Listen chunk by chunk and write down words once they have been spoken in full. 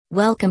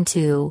Welcome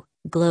to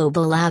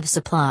Global Lab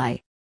Supply.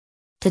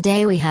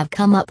 Today we have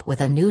come up with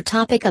a new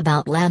topic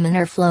about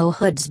laminar flow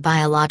hoods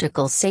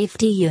biological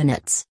safety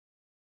units.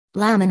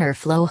 Laminar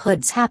flow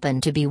hoods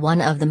happen to be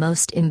one of the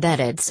most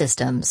embedded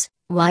systems,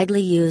 widely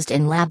used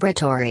in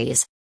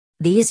laboratories.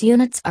 These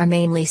units are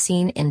mainly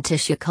seen in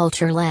tissue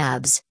culture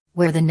labs,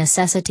 where the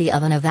necessity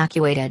of an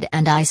evacuated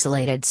and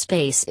isolated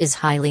space is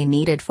highly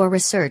needed for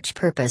research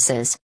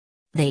purposes.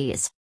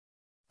 These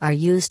are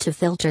used to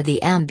filter the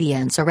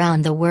ambience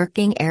around the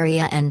working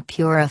area and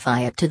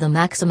purify it to the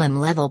maximum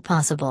level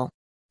possible.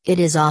 It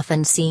is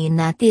often seen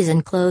that these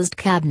enclosed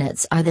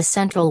cabinets are the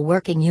central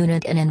working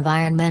unit in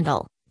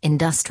environmental,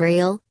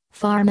 industrial,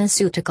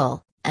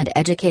 pharmaceutical, and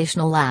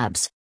educational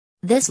labs.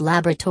 This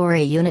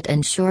laboratory unit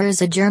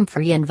ensures a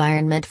germ-free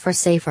environment for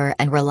safer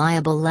and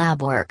reliable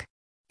lab work.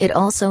 It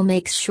also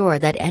makes sure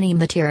that any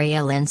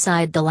material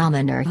inside the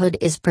laminar hood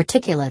is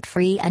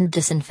particulate-free and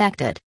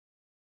disinfected.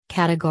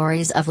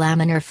 Categories of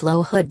laminar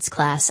flow hoods: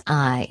 Class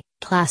I,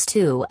 Class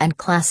II and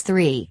Class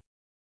III.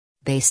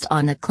 Based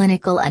on the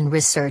clinical and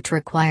research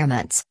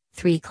requirements,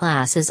 3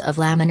 classes of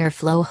laminar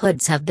flow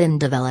hoods have been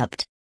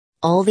developed.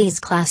 All these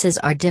classes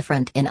are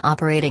different in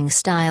operating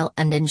style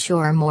and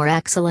ensure more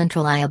excellent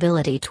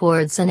reliability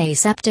towards an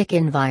aseptic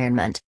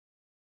environment.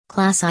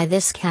 Class I: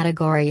 This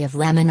category of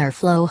laminar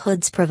flow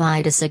hoods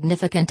provide a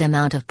significant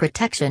amount of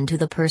protection to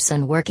the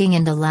person working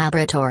in the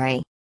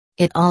laboratory.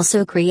 It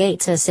also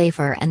creates a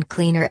safer and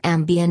cleaner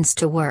ambience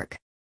to work.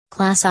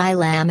 Class I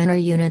laminar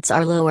units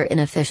are lower in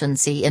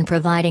efficiency in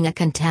providing a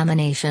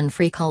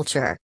contamination-free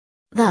culture.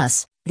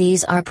 Thus,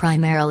 these are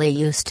primarily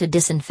used to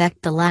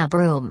disinfect the lab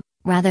room,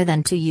 rather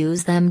than to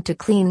use them to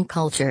clean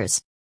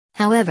cultures.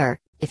 However,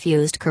 if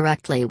used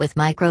correctly with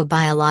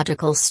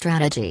microbiological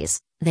strategies,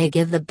 they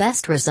give the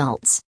best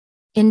results.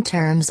 In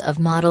terms of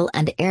model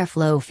and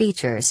airflow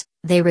features,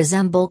 they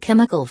resemble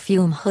chemical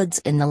fume hoods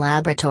in the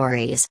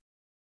laboratories.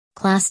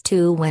 Class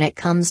II: When it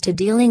comes to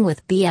dealing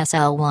with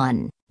BSL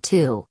 1,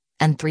 2,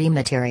 and 3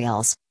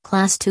 materials,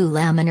 Class II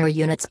laminar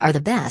units are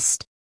the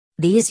best.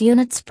 These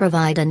units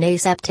provide an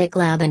aseptic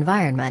lab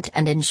environment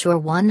and ensure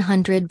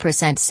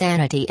 100%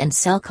 sanity in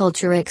cell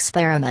culture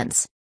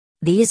experiments.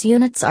 These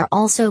units are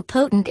also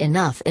potent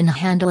enough in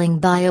handling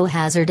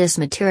biohazardous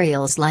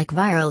materials like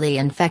virally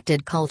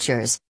infected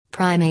cultures,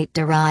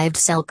 primate-derived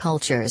cell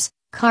cultures,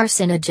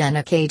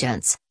 carcinogenic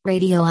agents,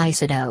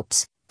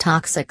 radioisotopes,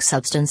 toxic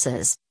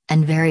substances,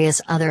 and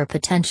various other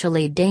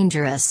potentially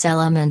dangerous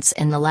elements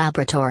in the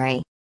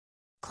laboratory.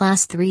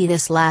 Class III: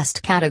 This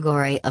last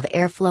category of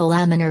airflow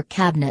laminar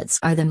cabinets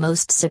are the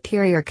most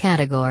superior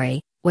category,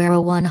 where a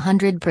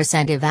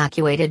 100%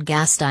 evacuated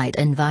gas-tight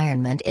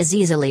environment is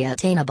easily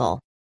attainable.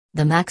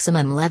 The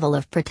maximum level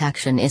of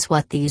protection is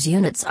what these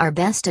units are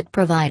best at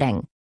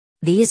providing.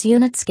 These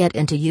units get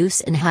into use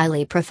in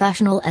highly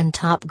professional and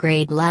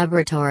top-grade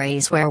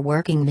laboratories where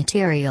working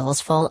materials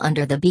fall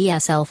under the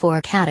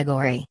BSL-4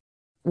 category.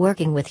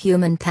 Working with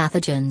human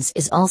pathogens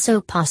is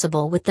also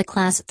possible with the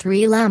Class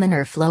III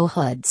laminar flow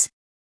hoods.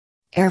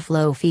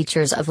 Airflow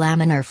features of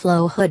laminar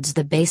flow hoods: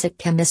 The basic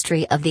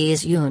chemistry of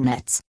these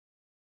units.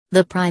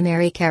 The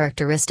primary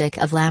characteristic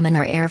of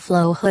laminar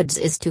airflow hoods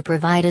is to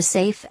provide a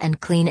safe and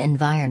clean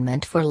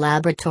environment for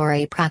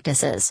laboratory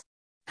practices.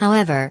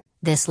 However,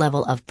 this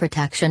level of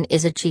protection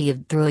is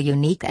achieved through a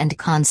unique and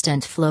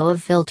constant flow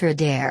of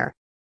filtered air.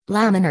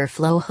 Laminar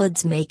flow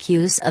hoods make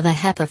use of a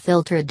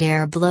HEPA-filtered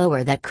air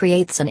blower that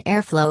creates an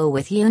airflow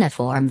with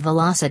uniform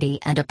velocity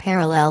and a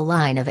parallel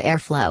line of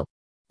airflow.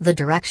 The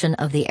direction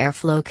of the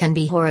airflow can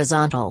be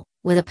horizontal,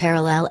 with a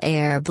parallel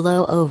air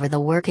blow over the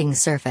working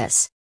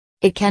surface.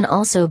 It can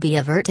also be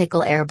a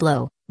vertical air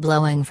blow,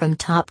 blowing from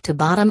top to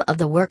bottom of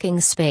the working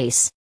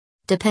space.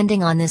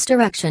 Depending on this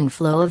direction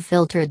flow of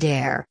filtered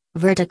air,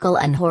 vertical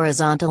and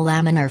horizontal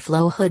laminar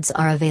flow hoods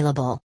are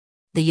available.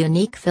 The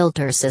unique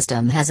filter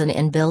system has an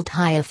inbuilt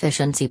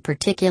high-efficiency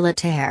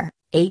particulate air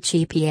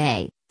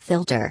 (HEPA)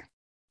 filter.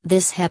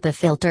 This HEPA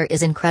filter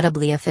is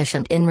incredibly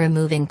efficient in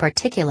removing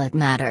particulate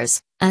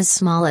matters, as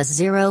small as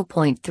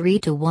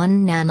 0.3 to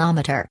 1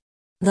 nanometer.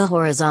 The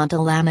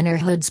horizontal laminar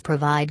hoods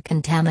provide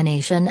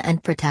contamination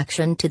and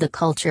protection to the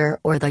culture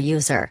or the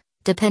user,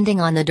 depending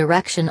on the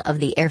direction of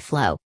the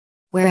airflow.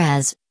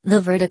 Whereas,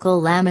 the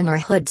vertical laminar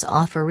hoods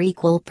offer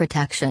equal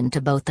protection to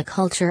both the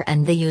culture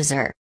and the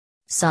user.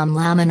 Some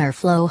laminar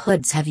flow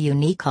hoods have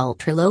unique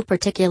ultra-low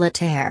particulate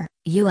air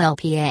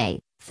 (ULPA)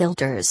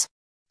 filters.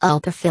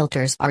 ULPA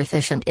filters are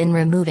efficient in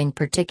removing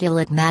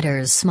particulate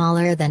matters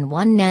smaller than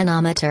 1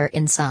 nanometer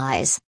in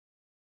size.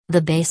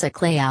 The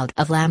basic layout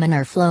of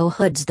laminar flow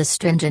hoods: The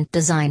stringent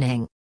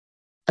designing.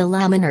 A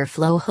laminar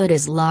flow hood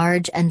is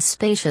large and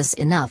spacious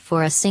enough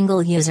for a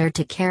single user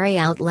to carry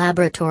out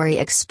laboratory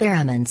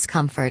experiments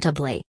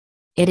comfortably.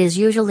 It is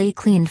usually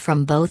cleaned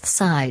from both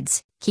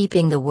sides,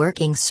 keeping the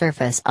working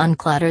surface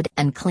uncluttered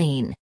and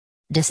clean.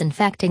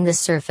 Disinfecting the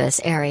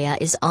surface area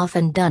is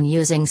often done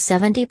using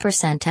 70%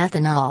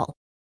 ethanol.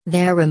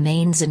 There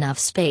remains enough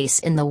space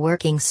in the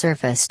working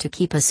surface to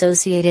keep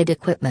associated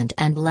equipment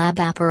and lab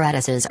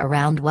apparatuses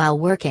around while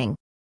working.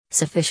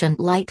 Sufficient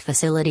light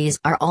facilities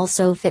are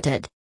also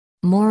fitted.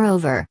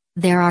 Moreover,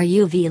 there are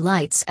UV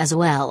lights as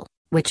well,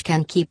 which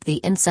can keep the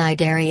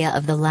inside area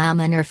of the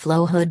laminar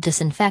flow hood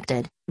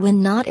disinfected,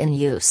 when not in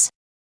use.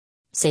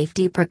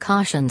 Safety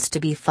precautions to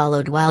be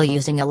followed while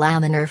using a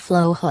laminar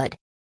flow hood.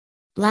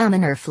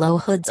 Laminar flow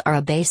hoods are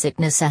a basic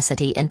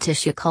necessity in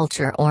tissue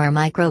culture or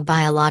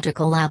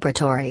microbiological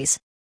laboratories.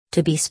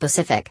 To be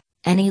specific,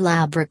 any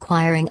lab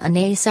requiring an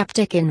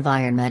aseptic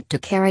environment to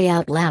carry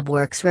out lab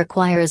works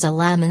requires a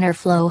laminar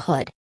flow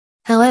hood.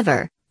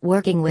 However,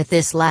 working with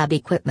this lab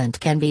equipment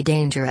can be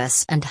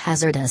dangerous and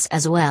hazardous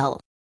as well.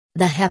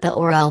 The HEPA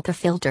or ULPA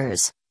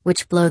filters,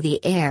 which blow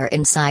the air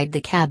inside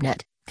the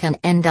cabinet, can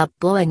end up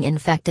blowing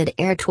infected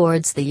air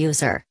towards the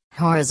user,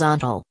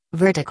 horizontal,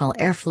 vertical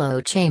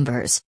airflow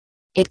chambers.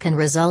 It can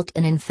result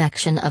in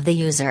infection of the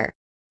user.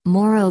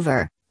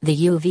 Moreover, the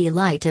UV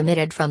light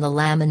emitted from the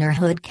laminar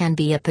hood can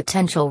be a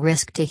potential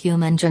risk to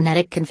human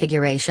genetic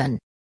configuration.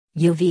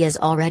 UV is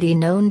already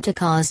known to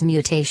cause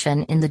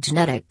mutation in the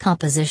genetic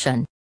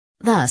composition.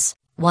 Thus,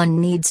 one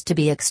needs to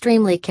be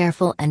extremely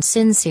careful and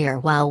sincere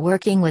while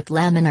working with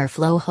laminar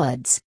flow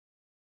hoods.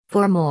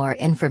 For more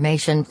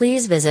information,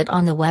 please visit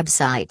on the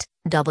website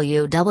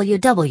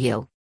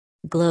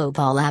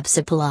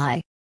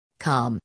www.globalabsupply.com.